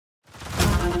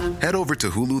Head over to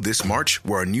Hulu this March,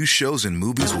 where our new shows and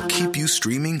movies will keep you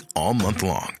streaming all month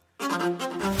long.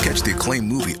 Catch the acclaimed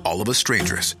movie All of Us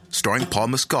Strangers, starring Paul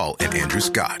Mescal and Andrew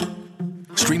Scott.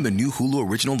 Stream the new Hulu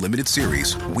original limited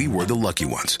series We Were the Lucky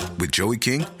Ones with Joey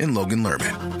King and Logan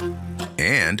Lerman.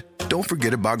 And don't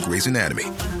forget about Grey's Anatomy.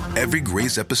 Every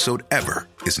Grey's episode ever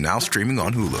is now streaming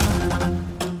on Hulu.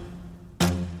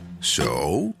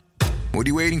 So, what are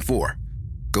you waiting for?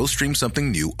 Go stream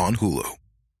something new on Hulu.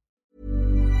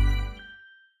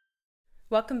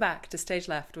 Welcome back to Stage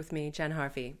Left with me, Jen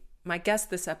Harvey. My guest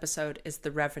this episode is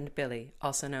the Reverend Billy,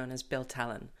 also known as Bill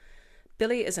Talon.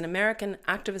 Billy is an American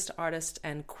activist artist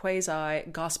and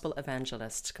quasi-gospel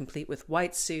evangelist, complete with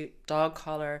white suit, dog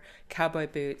collar, cowboy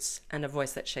boots, and a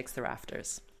voice that shakes the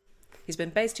rafters. He's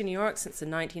been based in New York since the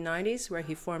 1990s, where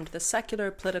he formed the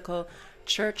secular political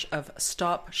Church of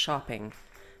Stop Shopping.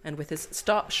 And with his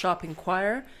Stop Shopping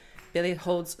choir, Billy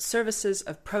holds services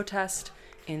of protest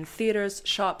in theaters,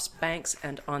 shops, banks,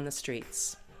 and on the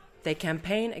streets. They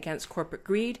campaign against corporate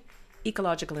greed,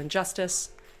 ecological injustice,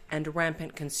 and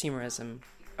rampant consumerism.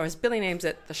 Or as Billy names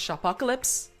it, the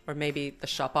shopocalypse, or maybe the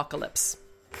shopocalypse.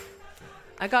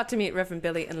 I got to meet Reverend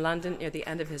Billy in London near the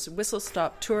end of his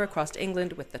whistle-stop tour across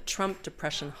England with the Trump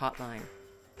Depression Hotline.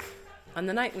 On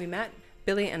the night we met,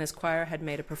 Billy and his choir had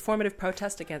made a performative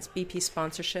protest against BP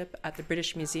sponsorship at the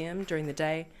British Museum during the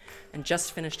day and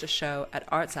just finished a show at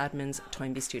Arts Admin's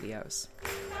Toynbee Studios.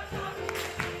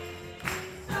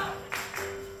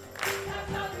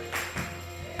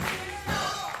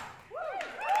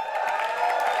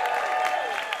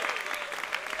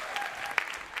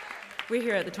 We're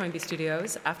here at the Toynbee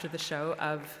Studios after the show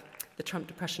of the Trump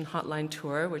Depression Hotline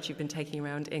Tour, which you've been taking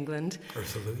around England.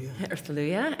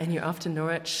 Earthaluia. And you're off to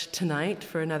Norwich tonight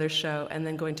for another show and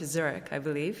then going to Zurich, I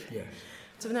believe. Yes.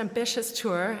 It's an ambitious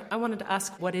tour. I wanted to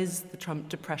ask, what is the Trump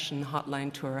Depression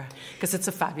Hotline Tour? Because it's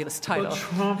a fabulous title. Well,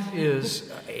 Trump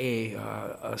is a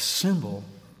symbol,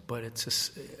 but it's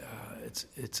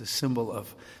a symbol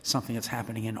of something that's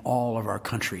happening in all of our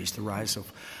countries, the rise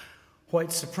of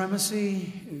white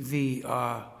supremacy, the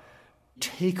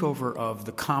takeover of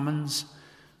the commons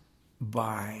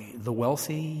by the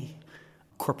wealthy,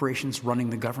 corporations running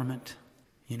the government.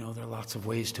 You know, there are lots of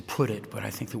ways to put it, but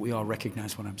I think that we all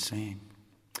recognize what I'm saying.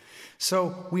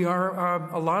 So we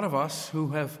are a lot of us who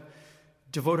have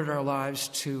devoted our lives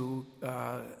to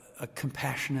a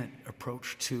compassionate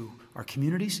approach to our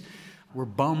communities. We're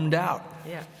bummed out.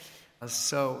 Yeah.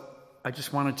 So I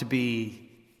just wanted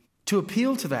to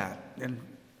appeal to that and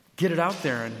get it out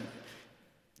there. And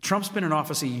Trump's been in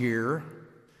office a year.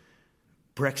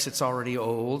 Brexit's already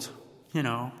old. You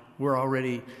know, we're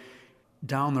already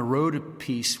down the road a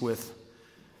piece with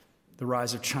the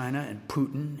rise of China and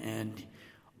Putin and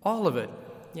all of it.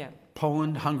 Yeah.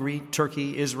 Poland, Hungary,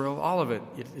 Turkey, Israel, all of it.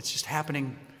 It's just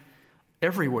happening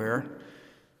everywhere.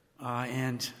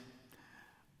 And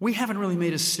we haven't really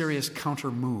made a serious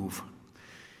counter move.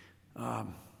 I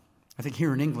think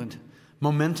here in England,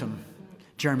 momentum,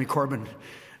 Jeremy Corbyn,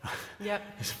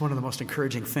 is one of the most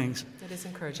encouraging things. It is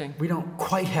encouraging. We don't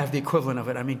quite have the equivalent of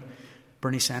it. I mean,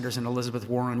 Bernie Sanders and Elizabeth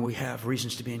Warren, we have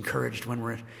reasons to be encouraged when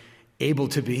we're able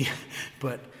to be,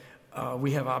 but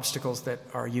we have obstacles that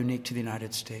are unique to the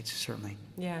United States, certainly.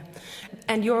 Yeah.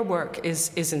 And your work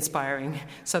is inspiring,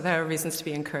 so there are reasons to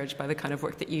be encouraged by the kind of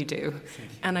work that you do.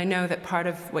 And I know that part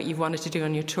of what you've wanted to do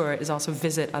on your tour is also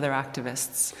visit other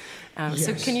activists. Yes.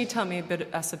 So can you tell me a bit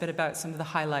about some of the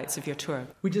highlights of your tour?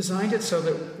 We designed it so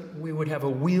that we would have a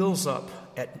wheels up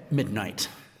at midnight.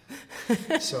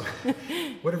 So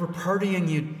whatever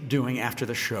partying you're doing after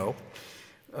the show,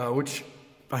 which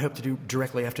I hope to do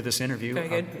directly after this interview. Very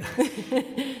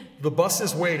good. The bus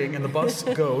is waiting, and the bus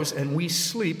goes, and we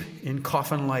sleep in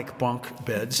coffin-like bunk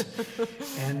beds.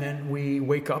 And then we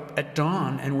wake up at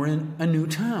dawn, and we're in a new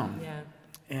town. Yeah.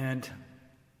 And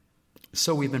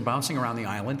so we've been bouncing around the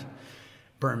island,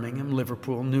 Birmingham,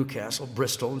 Liverpool, Newcastle,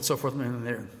 Bristol, and so forth.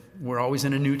 And we're always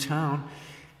in a new town.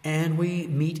 And we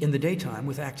meet in the daytime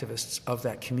with activists of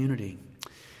that community.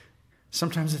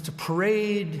 Sometimes it's a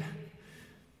parade.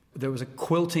 There was a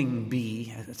quilting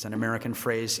bee, that's an American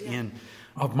phrase,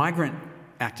 of migrant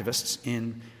activists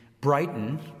in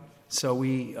Brighton. So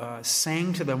we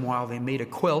sang to them while they made a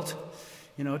quilt.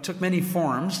 You know, it took many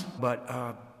forms,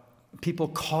 but people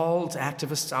called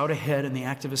activists out ahead, and the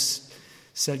activists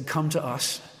said, "Come to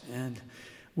us." And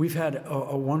we've had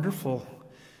a wonderful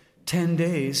 10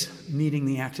 days meeting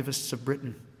the activists of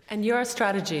Britain. And your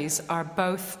strategies are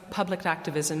both public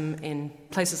activism in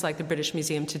places like the British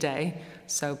Museum today,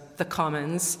 so the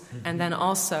Commons, and then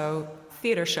also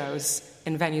theatre shows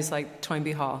in venues like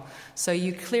Toynbee Hall. So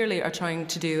you clearly are trying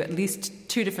to do at least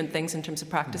two different things in terms of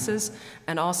practices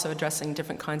and also addressing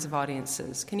different kinds of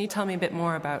audiences. Can you tell me a bit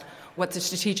more about what the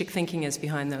strategic thinking is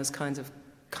behind those kinds of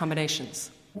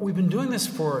combinations? We've been doing this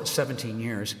for 17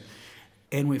 years,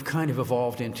 and we've kind of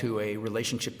evolved into a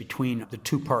relationship between the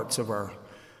two parts of our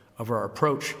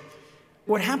approach.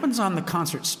 What happens on the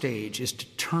concert stage is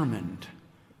determined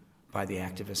by the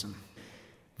activism.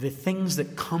 The things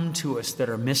that come to us that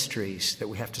are mysteries that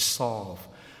we have to solve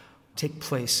take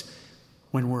place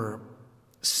when we're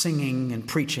singing and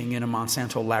preaching in a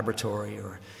Monsanto laboratory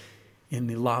or in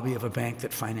the lobby of a bank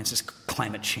that finances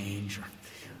climate change or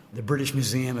the British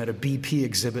Museum at a BP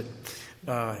exhibit.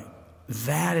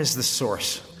 That is the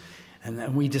source. And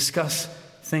then we discuss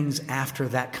things after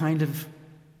that kind of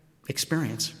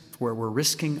experience where we're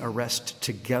risking arrest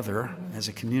together as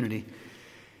a community.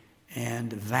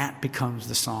 And that becomes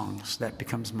the songs, that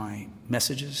becomes my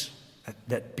messages,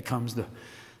 that becomes the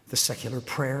secular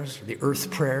prayers, the earth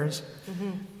prayers.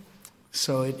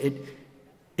 So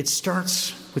it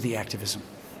starts with the activism.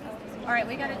 All right,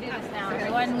 we got to do this now.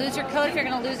 Everyone, lose your coat. If you're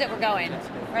going to lose it, we're going.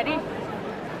 Ready?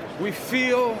 We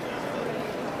feel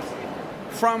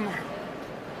from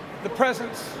the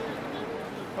presence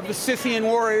of the Scythian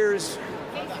warriors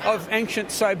of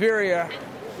ancient Siberia,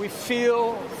 we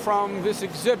feel from this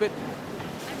exhibit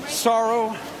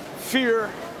sorrow,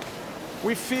 fear.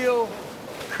 We feel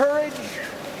courage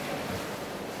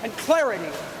and clarity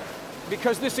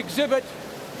because this exhibit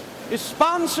is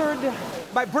sponsored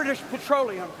by British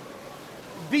Petroleum.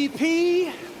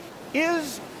 BP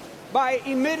is, by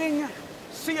emitting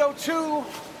CO2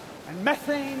 and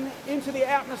methane into the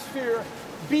atmosphere,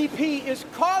 BP is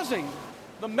causing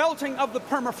the melting of the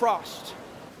permafrost.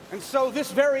 And so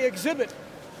this very exhibit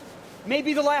may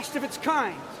be the last of its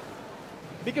kind,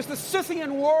 because the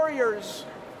Scythian warriors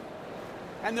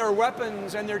and their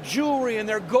weapons and their jewelry and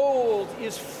their gold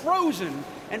is frozen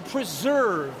and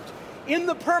preserved in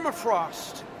the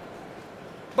permafrost.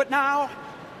 But now,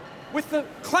 with the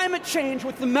climate change,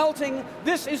 with the melting,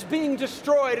 this is being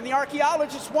destroyed, and the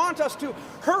archaeologists want us to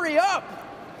hurry up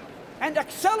and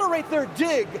accelerate their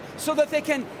dig so that they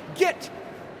can get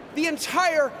the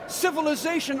entire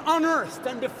civilization unearthed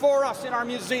and before us in our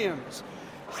museums.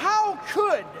 How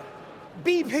could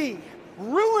BP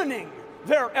ruining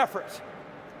their efforts?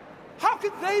 How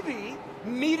could they be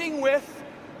meeting with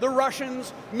the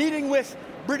Russians, meeting with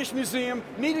British Museum,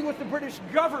 meeting with the British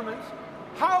government?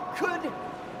 How could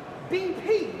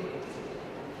BP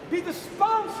be the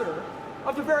sponsor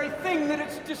of the very thing that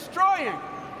it's destroying?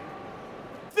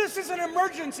 This is an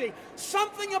emergency.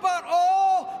 Something about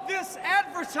all this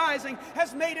advertising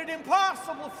has made it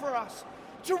impossible for us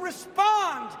to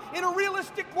respond in a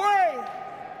realistic way.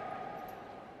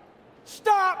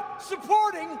 Stop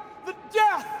supporting the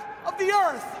death of the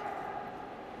earth.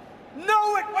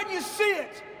 Know it when you see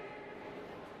it.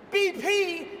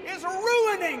 BP is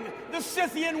ruining the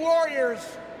Scythian warriors.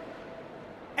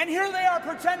 And here they are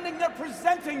pretending they're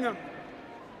presenting them.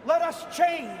 Let us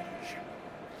change.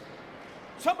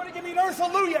 Somebody give me an earth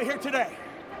hallelujah here today.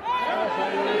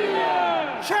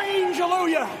 Hallelujah. Change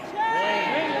hallelujah.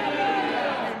 Amen.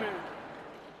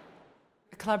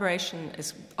 Collaboration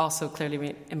is also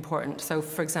clearly important. So,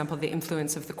 for example, the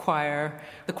influence of the choir.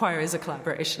 The choir is a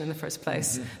collaboration in the first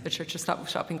place. The Church of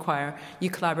Shopping Choir.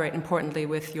 You collaborate importantly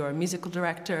with your musical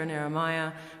director,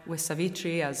 Nehemiah, with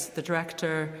Savitri as the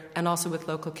director, and also with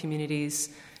local communities,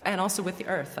 and also with the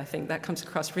earth. I think that comes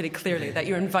across really clearly, that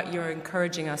you're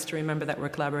encouraging us to remember that we're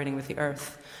collaborating with the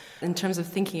earth. In terms of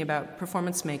thinking about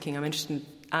performance making, I'm interested in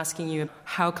asking you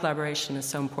how collaboration is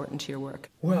so important to your work.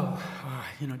 Well,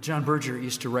 John Berger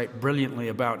used to write brilliantly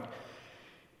about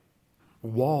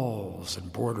walls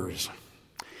and borders.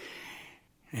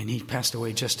 And he passed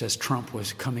away just as Trump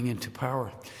was coming into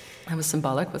power. That was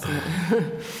symbolic, wasn't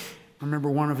it? I remember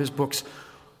one of his books,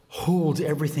 Hold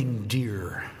Everything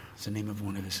Dear. It's the name of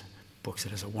one of his books.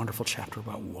 It has a wonderful chapter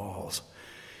about walls.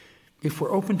 If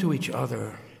we're open to each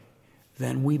other,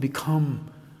 then we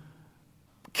become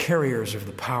carriers of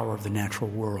the power of the natural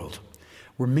world.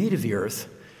 We're made of the earth,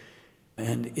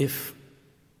 and if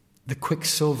the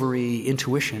quicksilvery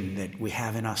intuition that we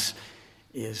have in us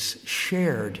is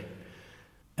shared,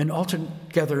 an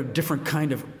altogether different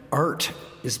kind of art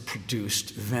is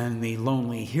produced than the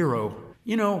lonely hero.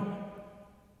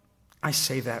 I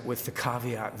say that with the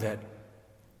caveat that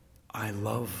I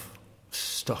love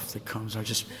stuff that comes. I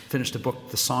just finished a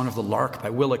book, The Song of the Lark by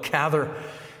Willa Cather,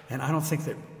 and I don't think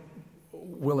that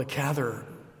Willa Cather,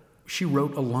 she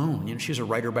wrote alone. She's a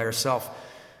writer by herself.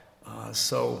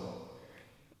 So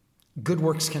good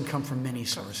works can come from many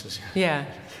sources. Yeah,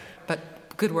 but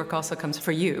good work also comes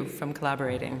for you from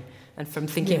collaborating and from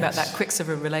thinking about Yes. that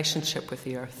quicksilver relationship with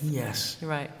the earth. Yes.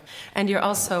 Right. And you're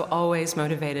also always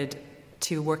motivated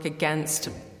to work against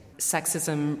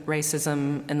sexism,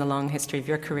 racism in the long history of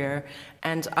your career.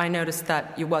 And I noticed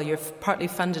that you're partly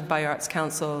funded by Arts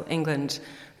Council England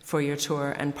for your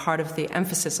tour, and part of the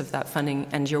emphasis of that funding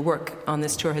and your work on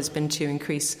this tour has been to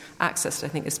increase access, I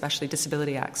think especially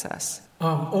disability access.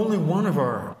 Only one of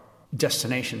our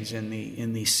destinations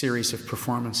in the series of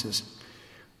performances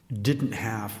didn't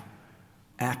have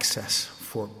access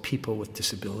for people with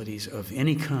disabilities of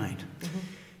any kind. Mm-hmm.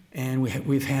 And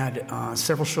we've had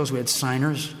several shows. We had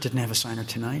signers, didn't have a signer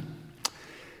tonight,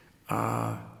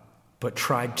 but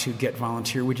tried to get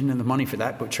volunteer. We didn't have the money for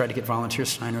that, but tried to get volunteer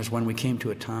signers when we came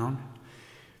to a town.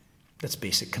 That's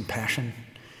basic compassion.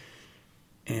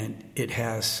 And it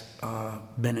has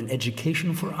been an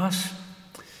education for us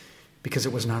because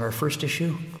it was not our first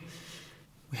issue.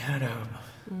 We had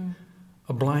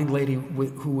a blind lady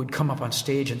who would come up on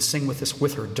stage and sing with us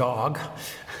with her dog.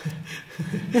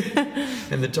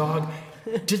 And the dog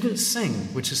didn't sing,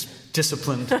 which is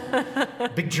disciplined.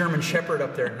 Big German shepherd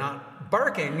up there, not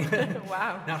barking,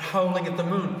 Wow. not howling at the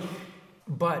moon.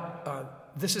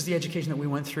 But this is the education that we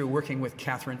went through working with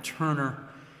Catherine Turner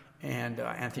and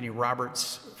Anthony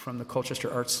Roberts from the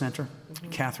Colchester Arts Center. Mm-hmm.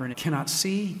 Catherine cannot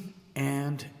see,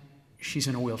 and she's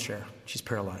in a wheelchair. She's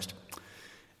paralyzed.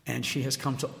 And she has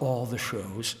come to all the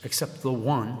shows, except the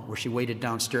one where she waited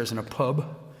downstairs in a pub.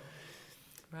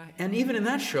 Right. And even in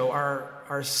that show,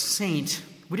 our saint,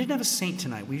 we didn't have a saint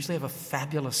tonight. We usually have a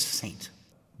fabulous saint.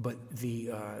 But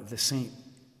the saint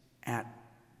at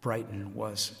Brighton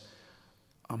was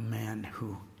a man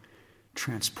who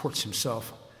transports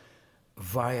himself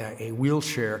via a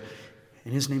wheelchair,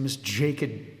 and his name is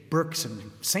Jacob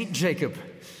Berkson. Saint Jacob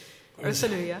is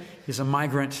a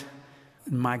migrant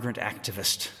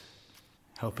activist,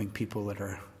 helping people that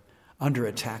are under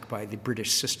attack by the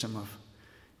British system of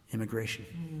immigration.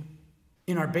 Mm.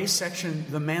 In our bass section,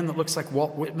 the man that looks like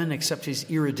Walt Whitman, except he's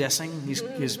iridescing.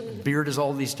 His beard is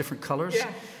all these different colors.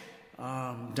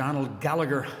 Yeah. Donald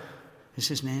Gallagher is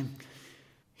his name.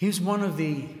 He's one of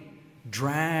the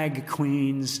drag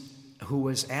queens who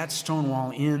was at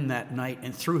Stonewall Inn that night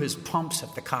and threw his pumps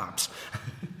at the cops.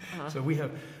 Uh-huh. So we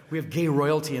have gay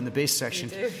royalty in the bass section.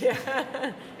 You do,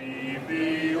 yeah. Be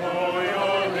the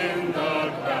oil in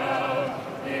the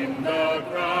ground, in the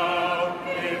ground,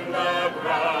 in the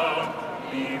ground.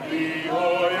 Be the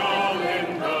oil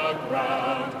in the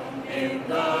ground, in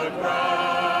the ground.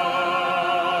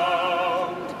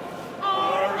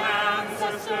 Our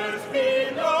ancestors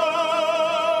below,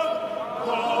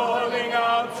 calling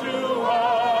out to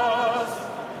us,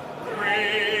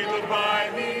 cradled by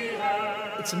the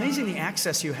earth. It's amazing the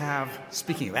access you have,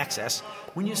 speaking of access,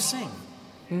 when you sing.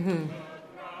 Mm-hmm.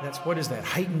 What is that?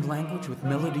 Heightened language with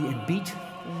melody and beat.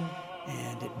 Mm.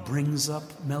 And it brings up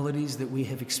melodies that we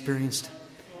have experienced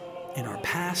in our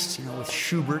past, with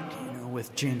Schubert,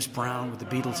 with James Brown, with the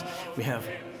Beatles. We have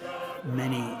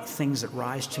many things that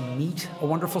rise to meet a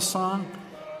wonderful song.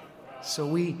 So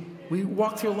we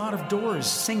walk through a lot of doors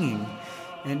singing,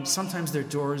 and sometimes they're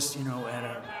doors, at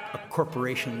a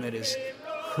corporation that is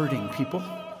hurting people,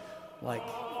 like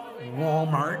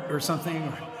Walmart or something,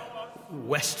 or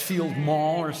Westfield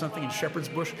Mall or something in Shepherd's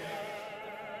Bush.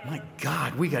 My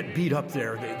God, we got beat up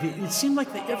there. It seemed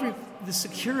like the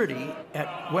security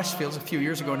at Westfield's a few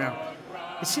years ago now,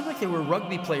 it seemed like they were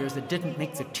rugby players that didn't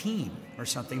make the team or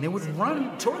something. They would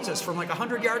run towards us from like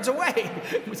 100 yards away.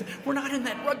 We're not in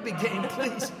that rugby game,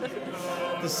 please.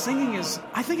 The singing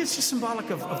I think it's just symbolic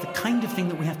of the kind of thing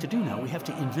that we have to do now. We have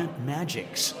to invent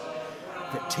magics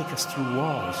that take us through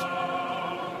walls.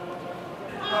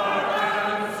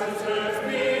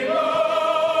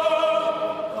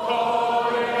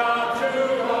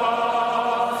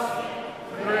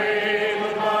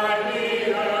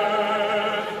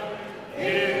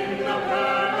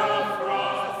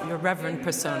 Reverend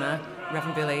persona,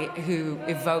 Reverend Billy, who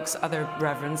evokes other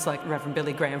reverends, like Reverend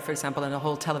Billy Graham, for example, in a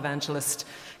whole televangelist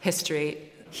history.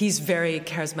 He's very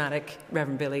charismatic,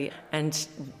 Reverend Billy, and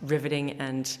riveting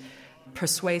and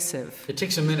persuasive. It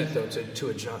takes a minute, though, to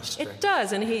adjust. It right?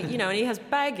 does, and and he has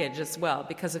baggage as well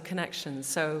because of connections.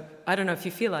 So I don't know if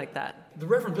you feel like that. The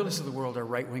Reverend Billys of the world are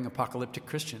right-wing apocalyptic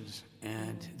Christians,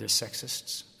 and they're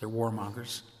sexists, they're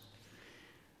warmongers.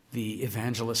 The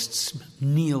evangelists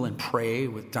kneel and pray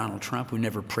with Donald Trump, who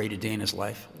never prayed a day in his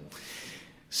life.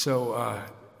 So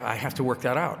I have to work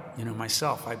that out,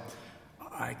 myself.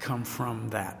 I come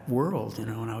from that world,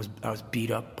 and I was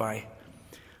beat up by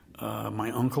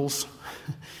my uncles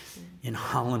in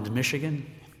Holland,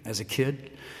 Michigan, as a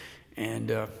kid,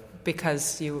 and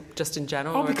Because you, just in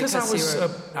general? Oh, or because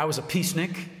I was a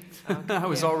peacenik.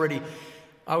 Okay,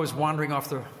 I was wandering off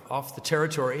the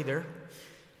territory there.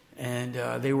 And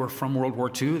they were from World War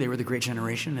II. They were the Great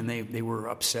Generation, and they were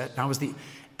upset. And I was the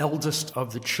eldest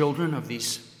of the children of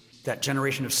that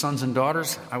generation of sons and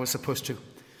daughters. I was supposed to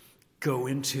go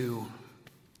into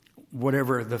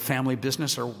whatever the family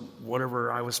business or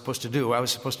whatever I was supposed to do. I was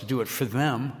supposed to do it for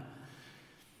them.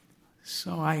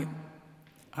 So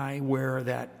I wear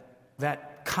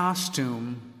that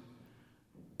costume,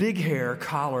 big hair,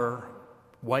 collar,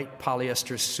 white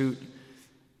polyester suit,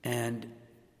 and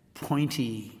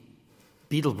pointy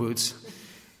beetle boots,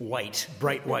 white,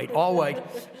 bright white, all white.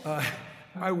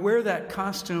 I wear that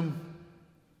costume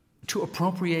to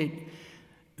appropriate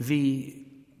the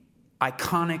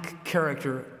iconic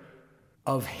character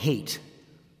of hate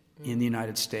in the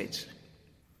United States.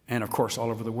 And, of course, all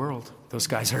over the world. Those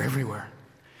guys are everywhere.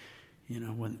 You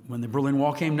know, when the Berlin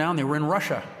Wall came down, they were in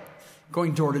Russia,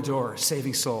 going door to door,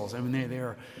 saving souls. I mean, they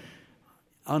are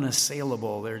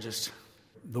unassailable. They're just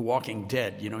the walking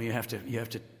dead. You know, you have to,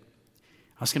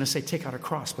 I was going to say take out a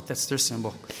cross, but that's their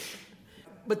symbol.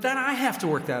 But then I have to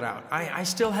work that out. I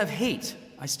still have hate.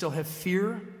 I still have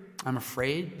fear. I'm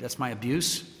afraid. That's my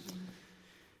abuse.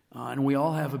 And we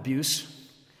all have abuse.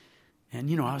 And,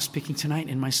 you know, I was speaking tonight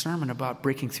in my sermon about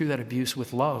breaking through that abuse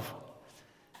with love.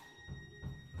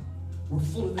 We're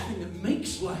full of the thing that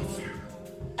makes life.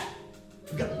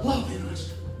 We've got love in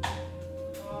us.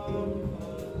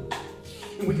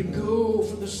 And we can go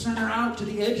from the center out to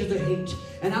the edge of the hate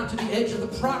and out to the edge of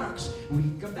the products. And we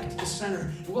can come back to the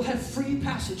center and we'll have free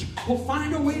passage. We'll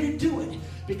find a way to do it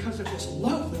because of this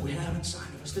love that we have inside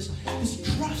of us,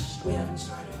 this trust we have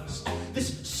inside of us,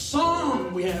 this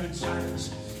song we have inside of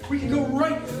us. We can go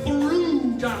right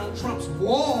through Donald Trump's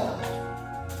wall.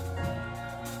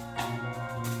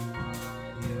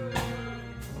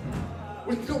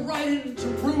 We can go right into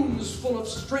rooms full of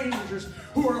strangers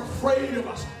who are afraid of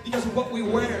us because of what we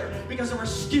wear, because of our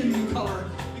skin color,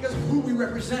 because of who we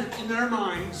represent in their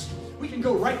minds. We can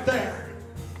go right there.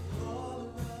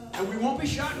 And we won't be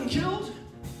shot and killed.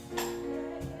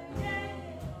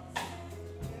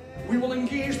 We will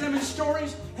engage them in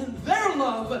stories, and their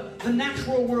love, the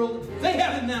natural world they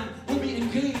have in them, will be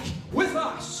engaged with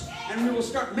us. And we will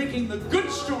start making the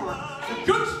good storm. The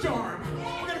good storm.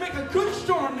 We're going to make a good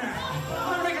storm now.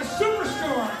 We're going to make a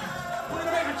superstorm. We're going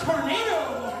to make a tornado.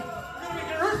 We're going to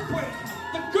make an earthquake.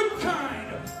 The good kind.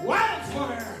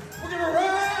 Wildfire. We're going to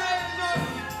rise up.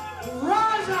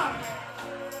 Rise up.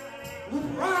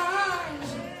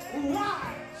 Rise.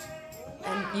 Rise.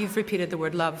 And you've repeated the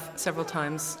word love several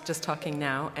times just talking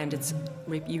now, and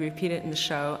you repeat it in the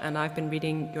show, and I've been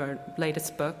reading your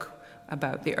latest book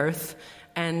about the earth,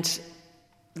 and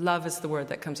love is the word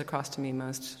that comes across to me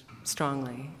most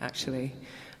strongly, actually.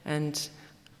 And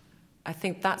I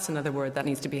think that's another word that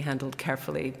needs to be handled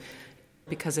carefully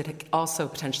because it also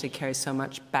potentially carries so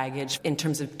much baggage in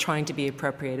terms of trying to be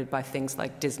appropriated by things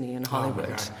like Disney and Hollywood. Oh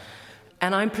my God.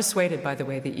 And I'm persuaded by the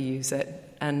way that you use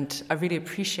it, and I really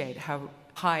appreciate how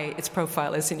high its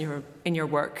profile is in your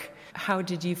work. How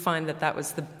did you find that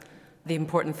was the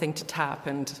important thing to tap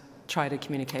and try to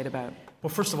communicate about? Well,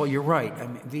 first of all, you're right. I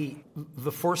mean,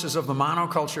 the forces of the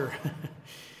monoculture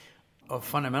of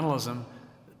fundamentalism,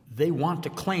 they want to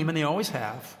claim, and they always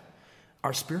have,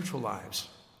 our spiritual lives.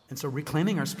 And so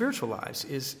reclaiming our spiritual lives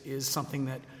is something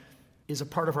that is a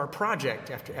part of our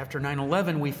project. After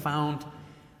 9/11, we found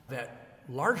that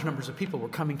large numbers of people were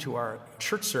coming to our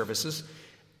church services,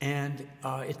 and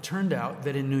it turned out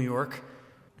that in New York,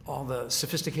 all the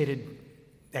sophisticated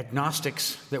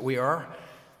agnostics that we are,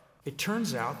 it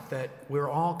turns out that we're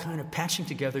all kind of patching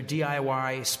together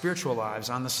DIY spiritual lives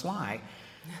on the sly,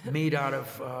 made out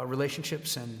of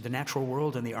relationships and the natural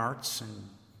world and the arts and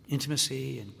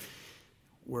intimacy, and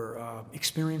we're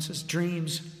experiences,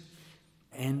 dreams,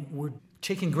 and we're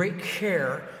taking great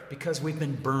care because we've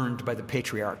been burned by the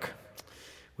patriarch.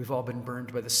 We've all been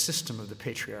burned by the system of the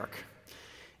patriarch.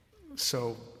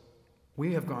 So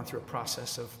we have gone through a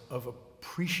process of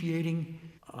appreciating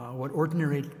what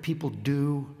ordinary people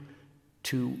do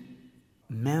to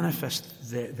manifest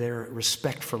their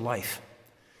respect for life.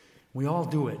 We all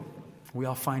do it. We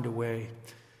all find a way.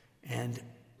 And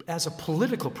as a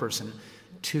political person,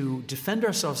 to defend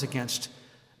ourselves against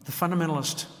the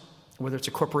fundamentalist, whether it's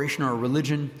a corporation or a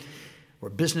religion or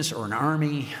business or an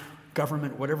army,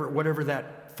 government, whatever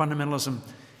that fundamentalism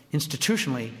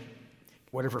institutionally,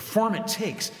 whatever form it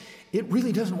takes, it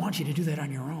really doesn't want you to do that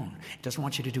on your own. It doesn't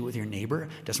want you to do it with your neighbor.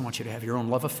 It doesn't want you to have your own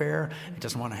love affair. It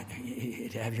doesn't want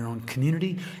to have your own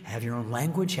community, have your own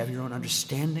language, have your own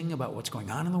understanding about what's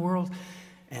going on in the world.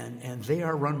 and they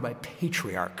are run by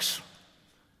patriarchs.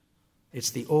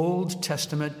 It's the Old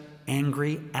Testament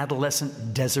angry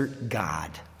adolescent desert god.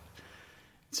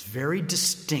 It's very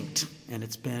distinct, and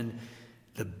it's been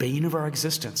the bane of our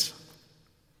existence.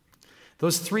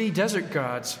 Those three desert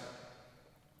gods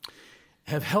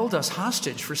have held us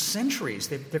hostage for centuries.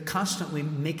 They're constantly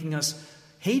making us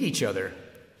hate each other.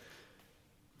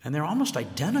 And they're almost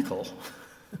identical.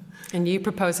 And you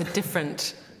propose a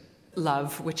different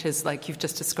love, which is like you've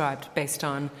just described, based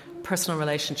on personal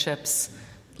relationships,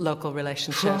 local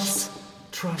relationships,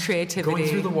 trust, creativity. going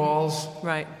through the walls,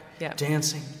 right? Yeah.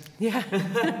 dancing. Yeah.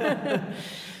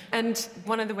 And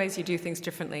one of the ways you do things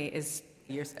differently is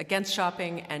you're against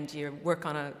shopping and you work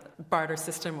on a barter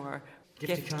system or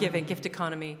gift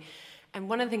economy. And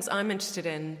one of the things I'm interested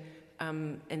in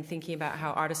thinking about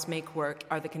how artists make work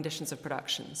are the conditions of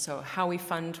production. So how we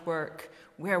fund work,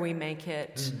 where we make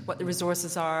it, what the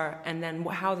resources are, and then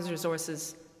how those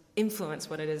resources influence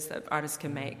what it is that artists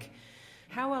can make.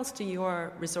 How else do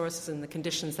your resources and the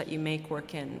conditions that you make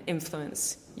work in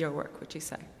influence your work, would you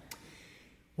say?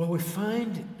 Well, we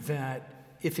find that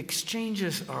if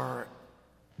exchanges are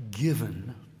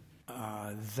given,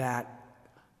 that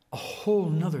a whole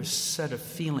nother set of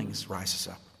feelings rises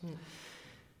up.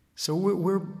 So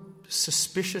we're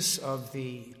suspicious of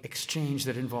the exchange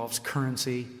that involves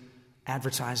currency,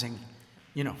 advertising,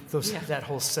 that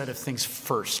whole set of things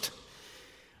first.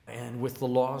 And with the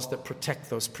laws that protect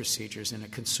those procedures in a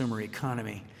consumer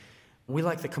economy. We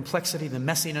like the complexity, the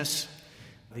messiness,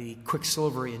 the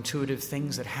quicksilvery, intuitive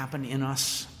things that happen in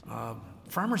us.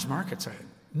 Farmers markets are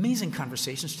amazing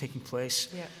conversations taking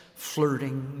place,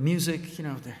 flirting, music,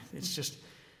 it's just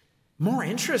more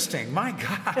interesting. My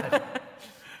God.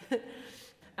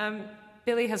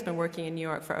 Billy has been working in New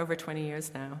York for over 20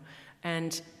 years now,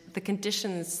 and the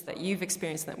conditions that you've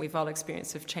experienced and that we've all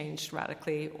experienced have changed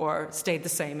radically or stayed the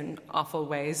same in awful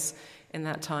ways in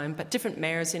that time. But different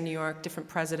mayors in New York, different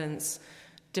presidents,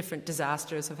 different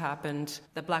disasters have happened.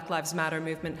 The Black Lives Matter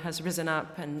movement has risen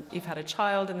up, and you've had a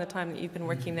child in the time that you've been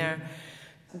working there.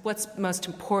 What's most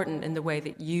important in the way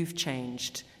that you've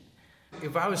changed?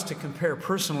 If I was to compare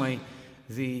personally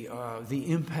the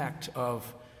impact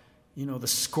of the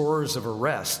scores of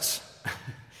arrests,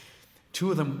 two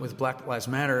of them with Black Lives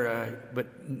Matter,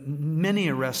 but many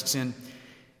arrests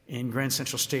in Grand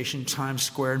Central Station, Times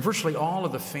Square, and virtually all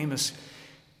of the famous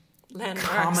landmarks,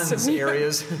 commons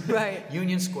areas, right?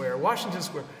 Union Square, Washington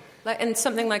Square. And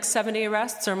something like 70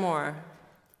 arrests or more?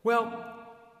 Well,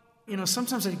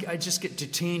 sometimes I just get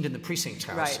detained in the precinct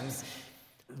house. Right.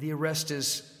 And the arrest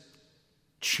is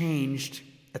changed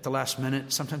at the last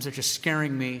minute. Sometimes they're just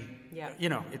scaring me.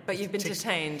 Yeah. But you've been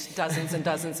detained dozens and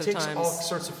dozens of times. It takes all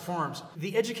sorts of forms.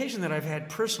 The education that I've had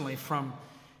personally from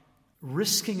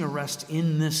risking arrest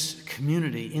in this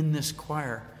community, in this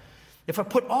choir, if I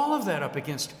put all of that up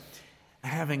against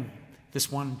having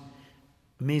this one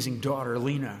amazing daughter,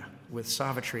 Lena, with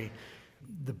Savitri,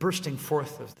 the bursting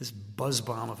forth of this buzz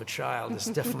bomb of a child is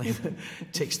definitely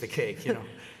takes the cake,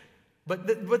 But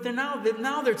they're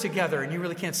now they're together, and you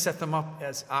really can't set them up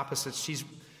as opposites.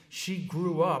 She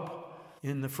grew up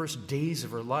in the first days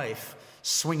of her life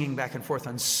swinging back and forth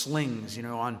on slings,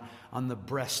 on the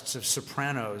breasts of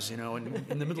sopranos, in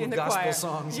the middle of gospel choir.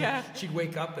 songs. Yeah. She'd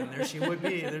wake up, and there she would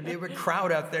be. There'd be a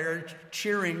crowd out there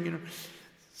cheering,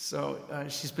 So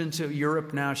she's been to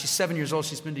Europe now. She's 7 years old.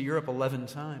 She's been to Europe 11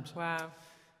 times. Wow.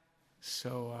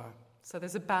 So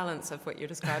there's a balance of what you're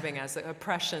describing as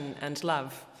oppression and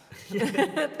love.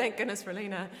 Thank goodness for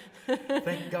Lena.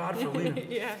 Thank God for Lena.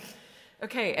 Yeah.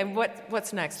 Okay, and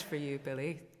what's next for you,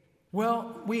 Billy?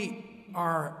 Well, we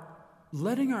are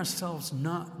letting ourselves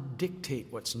not dictate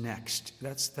what's next.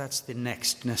 That's the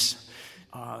nextness.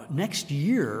 Next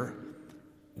year,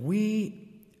 we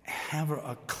have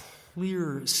a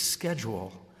clear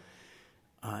schedule.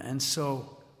 And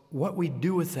so what we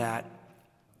do with that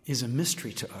is a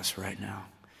mystery to us right now.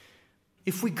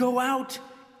 If we go out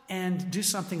and do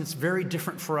something that's very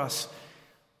different for us,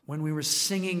 when we were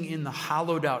singing in the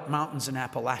hollowed-out mountains in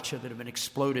Appalachia that have been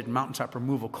exploded, mountaintop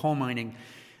removal, coal mining,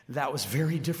 that was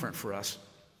very different for us.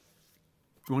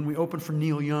 When we opened for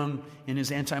Neil Young in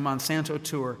his anti-Monsanto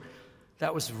tour,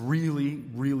 that was really,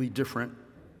 really different,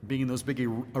 being in those big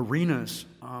arenas.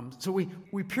 So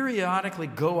we periodically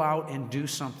go out and do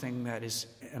something that is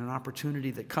an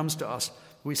opportunity that comes to us.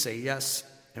 We say yes,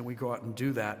 and we go out and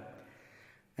do that.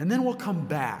 And then we'll come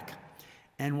back,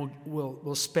 and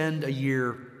we'll spend a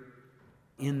year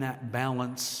in that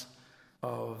balance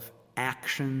of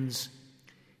actions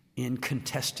in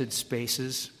contested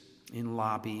spaces, in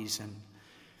lobbies and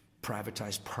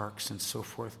privatized parks and so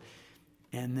forth,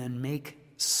 and then make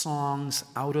songs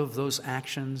out of those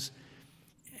actions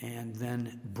and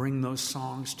then bring those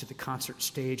songs to the concert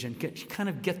stage and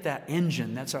get that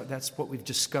engine. That's what we've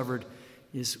discovered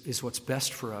is what's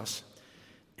best for us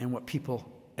and what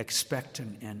people expect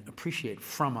and appreciate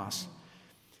from us.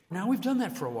 Now we've done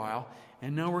that for a while,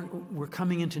 and now we're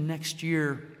coming into next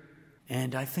year,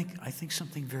 and I think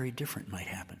something very different might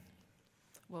happen.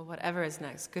 Well, whatever is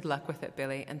next, good luck with it,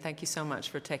 Billy, and thank you so much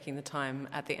for taking the time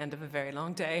at the end of a very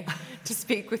long day to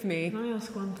speak with me. Can I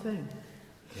ask one thing?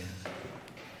 Yeah.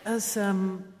 As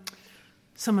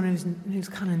someone who's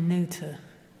kind of new to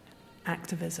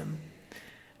activism,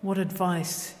 what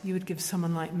advice you would give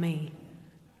someone like me?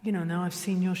 You know, now I've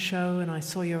seen your show and I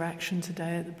saw your action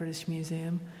today at the British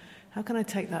Museum. How can I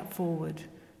take that forward?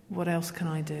 What else can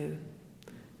I do?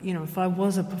 You know, if I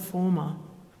was a performer,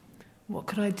 what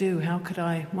could I do? How could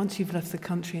I, once you've left the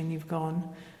country and you've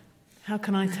gone, how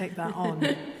can I take that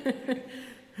on?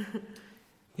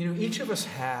 You know, each of us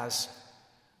has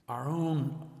our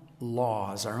own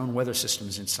laws, our own weather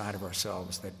systems inside of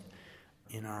ourselves, that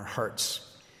in our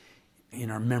hearts, in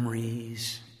our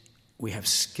memories, we have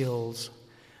skills.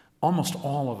 Almost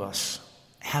all of us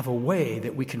have a way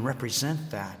that we can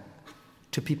represent that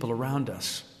to people around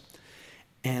us.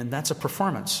 And that's a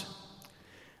performance.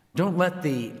 Don't let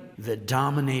the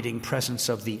dominating presence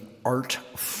of the art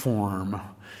form,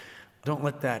 don't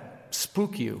let that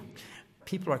spook you.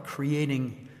 People are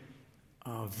creating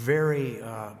very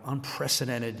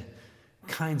unprecedented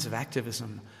kinds of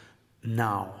activism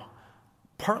now,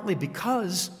 partly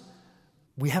because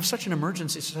we have such an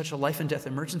emergency, such a life and death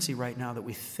emergency right now that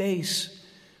we face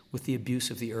with the abuse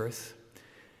of the earth,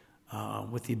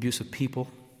 with the abuse of people.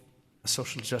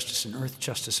 Social justice and earth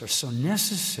justice are so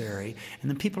necessary, and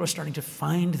then people are starting to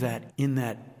find that in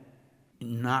that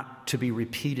not to be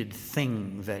repeated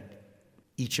thing that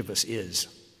each of us is.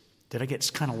 Did I get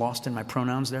kind of lost in my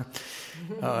pronouns there?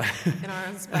 In our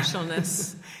own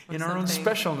specialness. In our own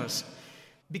specialness.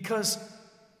 Because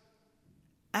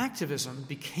activism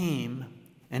became,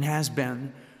 and has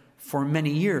been for many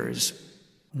years,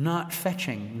 not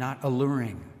fetching, not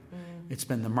alluring. It's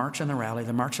been the march and the rally,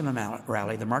 the march and the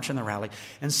rally, the march and the rally.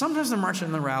 And sometimes the march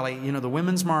and the rally, you know, the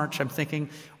Women's March, I'm thinking,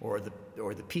 or the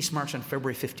Peace March on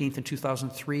February 15th in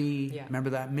 2003. Yeah.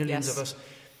 Remember that? Millions of us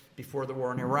before the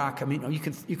war in Iraq. I mean,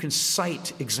 you can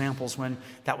cite examples when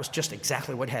that was just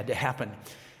exactly what had to happen.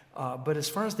 But as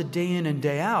far as the day in and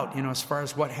day out, you know, as far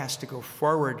as what has to go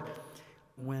forward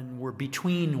when we're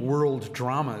between world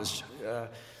dramas,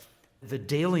 the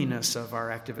dailiness of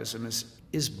our activism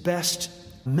is best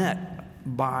met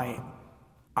by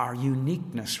our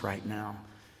uniqueness right now.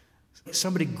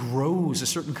 Somebody grows a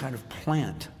certain kind of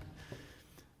plant.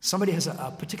 Somebody has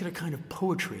a particular kind of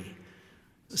poetry.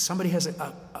 Somebody has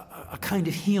a kind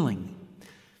of healing.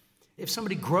 If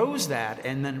somebody grows that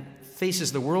and then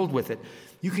faces the world with it,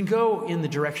 you can go in the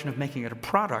direction of making it a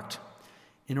product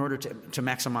in order to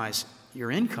maximize your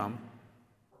income,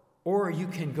 or you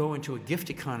can go into a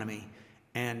gift economy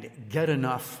and get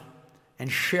enough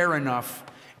and share enough,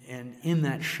 and in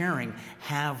that sharing,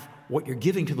 have what you're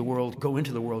giving to the world go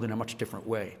into the world in a much different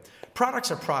way.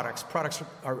 Products are products. Products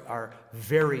are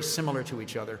very similar to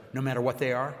each other, no matter what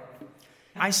they are.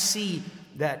 I see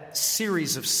that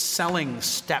series of selling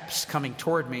steps coming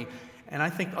toward me, and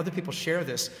I think other people share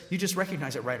this. You just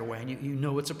recognize it right away, and you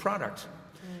know it's a product.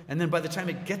 And then by the time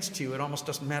it gets to you, it almost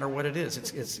doesn't matter what it is.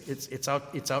 It's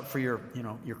out for your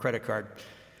credit card.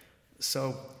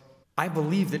 So I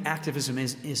believe that activism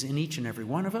is in each and every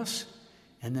one of us,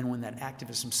 and then when that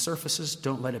activism surfaces,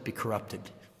 don't let it be corrupted.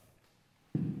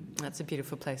 That's a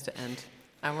beautiful place to end.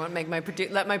 I won't make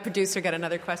let my producer get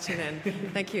another question in.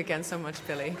 Thank you again so much,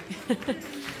 Billy.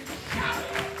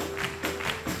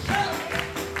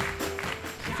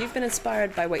 If you've been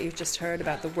inspired by what you've just heard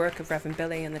about the work of Reverend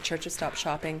Billy and the Church of Stop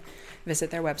Shopping,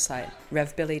 visit their website,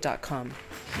 revbilly.com.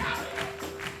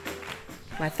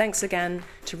 My thanks again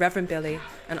to Reverend Billy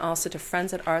and also to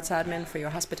Friends at Arts Admin for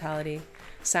your hospitality,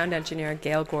 sound engineer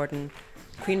Gail Gordon,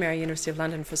 Queen Mary University of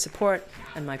London for support,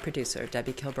 and my producer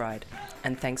Debbie Kilbride.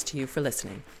 And thanks to you for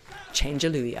listening.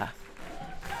 Change-alleluia.